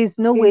thing. There's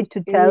no way It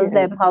to tell is.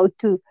 them how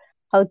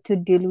to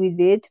deal with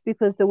it,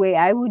 because the way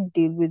I would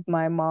deal with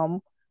my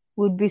mom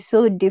would be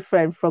so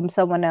different from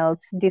someone else,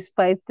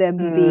 despite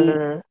them being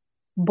Mm,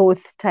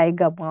 both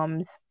tiger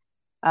moms.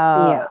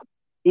 Uh yeah,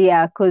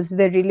 yeah, because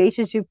the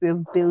relationship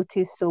we've built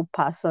is so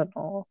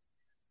personal.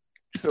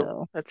 true.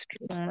 So That's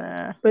true.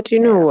 uh, But you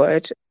know yeah,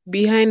 what?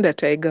 Behind a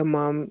tiger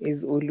mom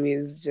is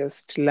always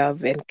just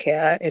love and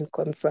care and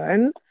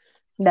concern.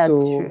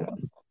 that's So true.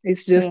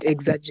 it's Yeah. just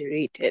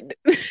exaggerated.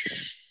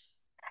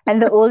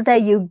 And the older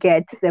you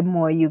get, the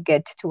more you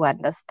get to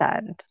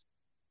understand.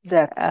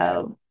 That's Um,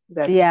 true.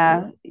 That's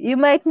true. yeah, you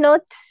might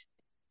not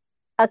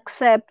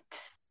accept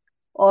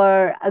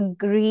or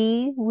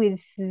agree with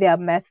their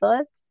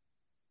methods,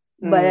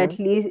 but Mm, at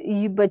least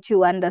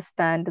you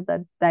understand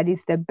that that is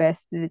the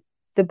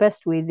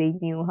best way they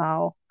knew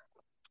how.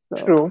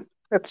 So true.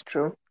 That's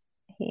true.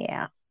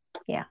 yeah,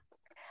 yeah.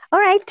 All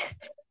right.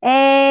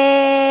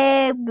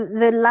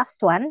 The last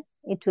one,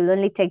 it will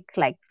only take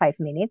like 5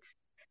 minutes.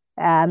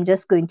 I'm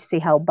just going to say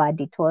how bad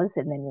it was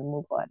and then we'll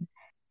move on.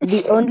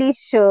 The only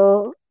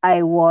show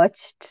I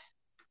watched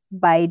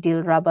by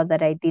Dilraba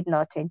that I did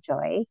not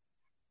enjoy,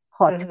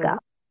 Hot Hmm. Girl.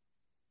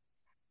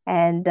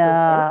 And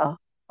Okay.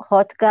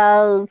 Hot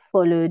Girl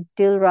followed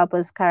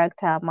Dilraba's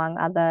character, among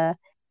other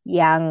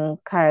young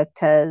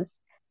characters,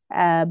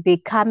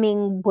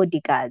 becoming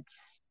bodyguards.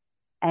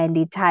 And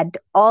it had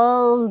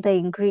all the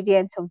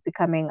ingredients of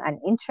becoming an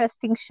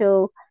interesting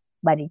show,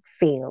 but it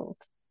failed.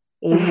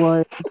 It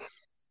was,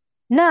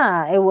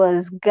 nah, it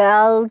was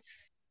girls,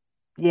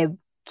 yeah,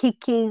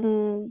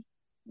 kicking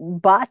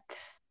butt.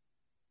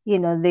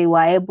 They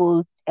were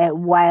able,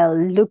 while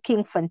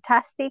looking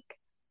fantastic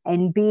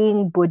and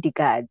being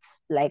bodyguards.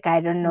 Like,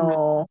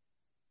 Mm.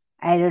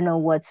 I don't know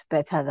what's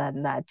better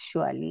than that,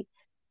 surely.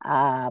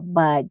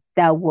 But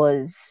that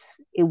was,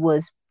 it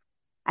was,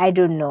 I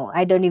don't know.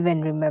 I don't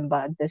even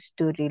remember the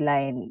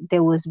storyline.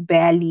 There was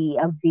barely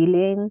a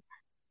villain.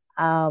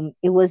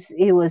 It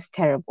was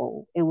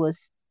terrible.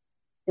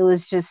 It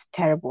was just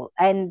terrible.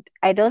 And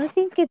I don't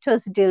think it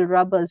was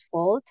Dilruba's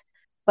fault,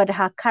 but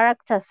her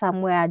character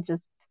somewhere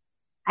just,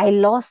 I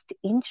lost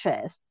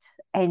interest.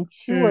 And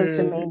she was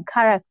the Mm. main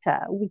character,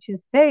 which is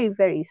very,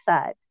 very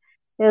sad.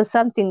 There was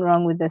something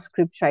wrong with the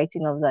script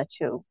writing of that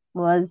show.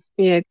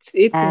 Yeah,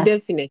 it's Uh,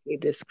 definitely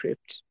the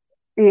script.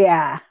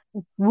 yeah,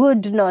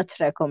 would not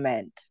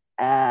recommend.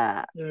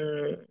 Uh,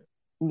 Mm.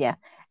 yeah.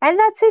 And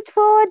that's it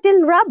for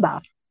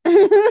Dilraba.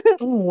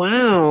 Oh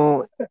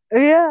wow.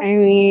 Yeah. I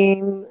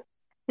mean,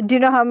 Do you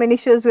know how many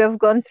shows we have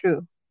gone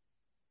through?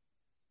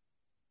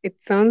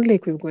 it sounds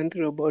like we've gone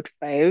through about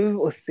 5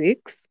 or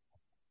 6.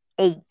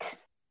 8.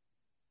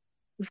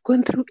 We've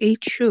gone through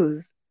 8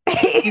 shows.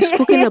 You've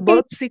spoken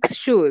about 6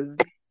 shows.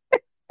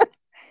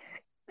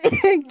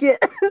 Yeah.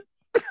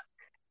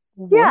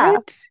 Yeah.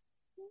 What?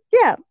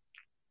 Yeah.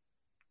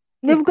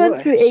 My We've gone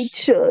through eight gosh.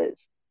 shows.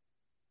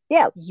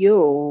 Yeah.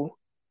 Yo,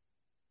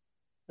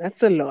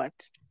 that's a lot.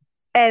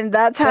 And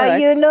that's how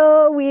But you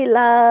know we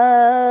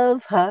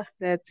love her.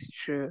 that's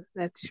true.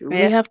 That's true. We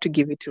Yeah. have to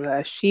give it to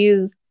her.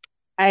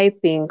 I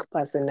think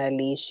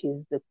personally,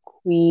 she's the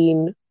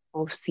queen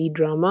of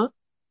C-drama.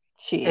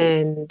 She is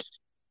And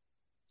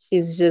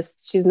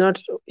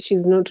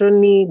she's not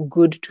only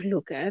good to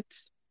look at,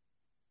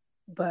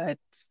 but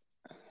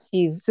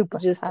she's super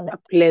just a talented.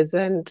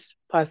 pleasant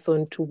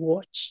person to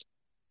watch.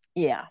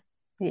 Yeah.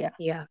 Yeah.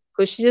 Yeah,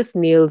 because she just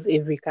nails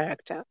every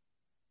character.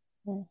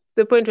 Mm.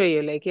 To the point where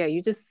you're like, yeah,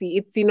 you just see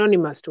it's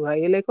synonymous to her.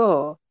 You're like,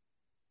 oh,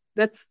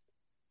 that's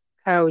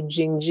Kao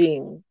Jing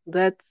Jing.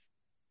 That's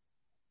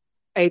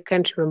I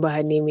can't remember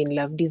her name in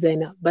Love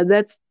Designer, but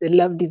that's the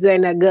Love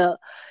Designer girl.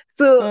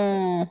 So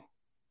Mm.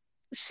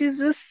 she's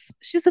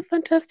a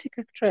fantastic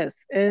actress,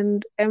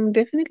 and I'm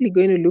definitely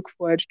going to look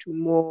forward to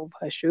more of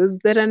her shows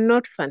that are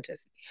not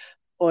fantasy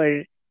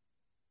or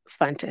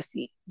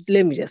fantasy.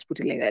 Let me just put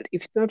it like that.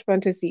 If it's not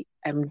fantasy,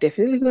 I'm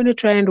definitely going to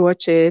try and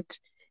watch it.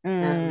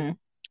 Um, Mm.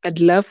 I'd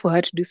love for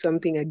her to do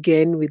something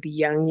again with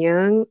Yang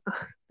Yang.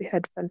 They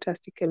had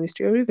fantastic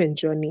chemistry, or even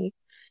Johnny.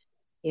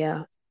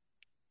 Yeah.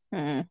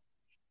 Mm.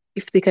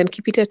 If they can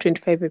keep it at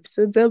 25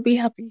 episodes, I'll be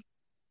happy.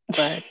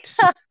 But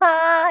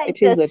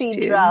it It's is a what it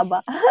is.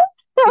 C-drama.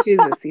 It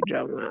is a C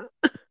drama.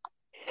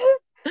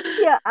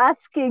 You're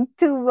asking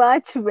too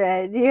much,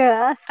 man. You're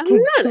I'm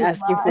asking not too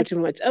asking for much. too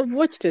much. I've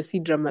watched a C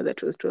drama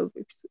that was 12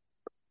 episodes.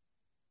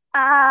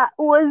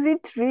 Was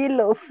it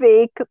real or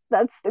fake?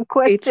 That's the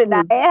It question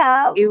I was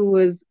have.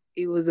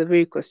 it was a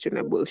very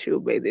questionable show,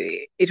 by the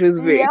way. It was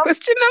very Yep,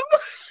 questionable.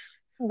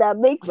 that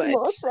makes But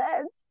more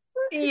sense.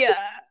 yeah,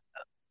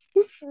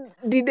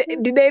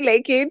 did I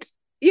like it?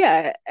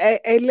 Yeah,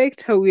 I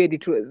liked how weird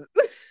it was.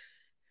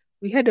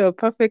 We had our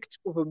perfect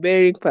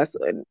overbearing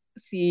person,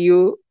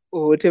 CEO.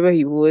 or whatever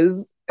he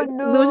was. Oh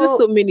There were just no.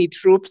 so many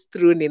tropes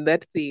thrown in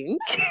that thing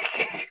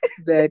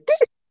that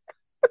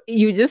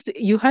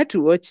you had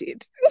to watch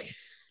it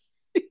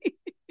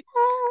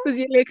because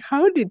you're like,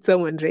 how did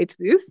someone write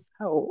this?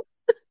 How?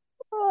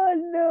 Oh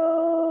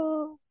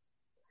no.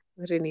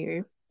 But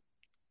anyway,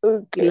 we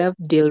Okay. love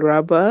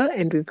Dilraba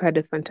and we've had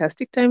a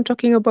fantastic time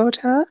talking about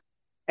her.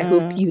 I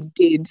hope Mm. you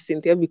did,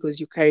 Cynthia, because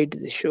you carried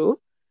the show.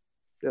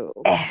 So,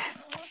 Eh,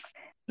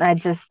 I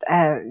just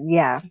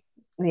yeah.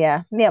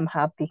 Yeah. Me, I'm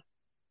happy.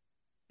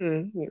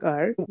 you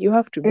are. You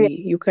have to Yeah.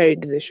 be. You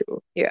carried the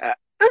show. Yeah.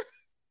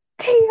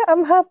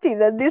 I'm happy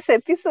that this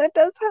episode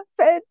has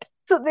happened.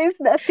 So there's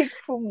nothing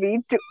for me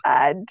to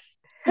add.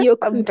 You're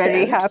I'm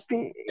very content.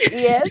 happy.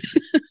 Yes.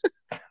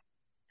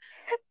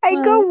 I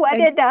Well, go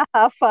one I and a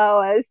half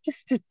hours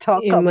just to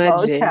talk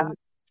about her. imagine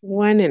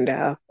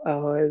 1.5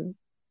 hours.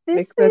 This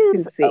Like, that's is a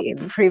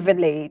insane.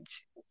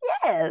 privilege.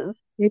 Yes.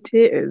 It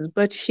is,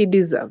 but she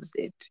deserves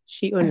it.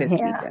 She honestly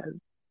Yeah. does.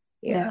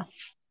 Yeah. Yeah.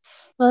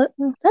 Well,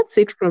 Mm, that's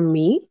it from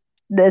me.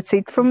 that's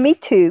it from me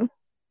too.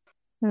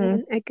 Mm.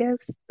 And I guess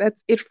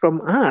that's it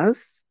from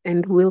us.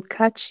 And we'll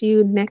catch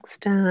you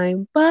next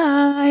time.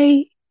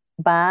 Bye.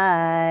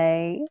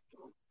 Bye.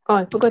 Oh,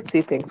 I forgot to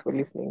say thanks for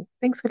listening.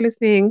 Thanks for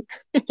listening.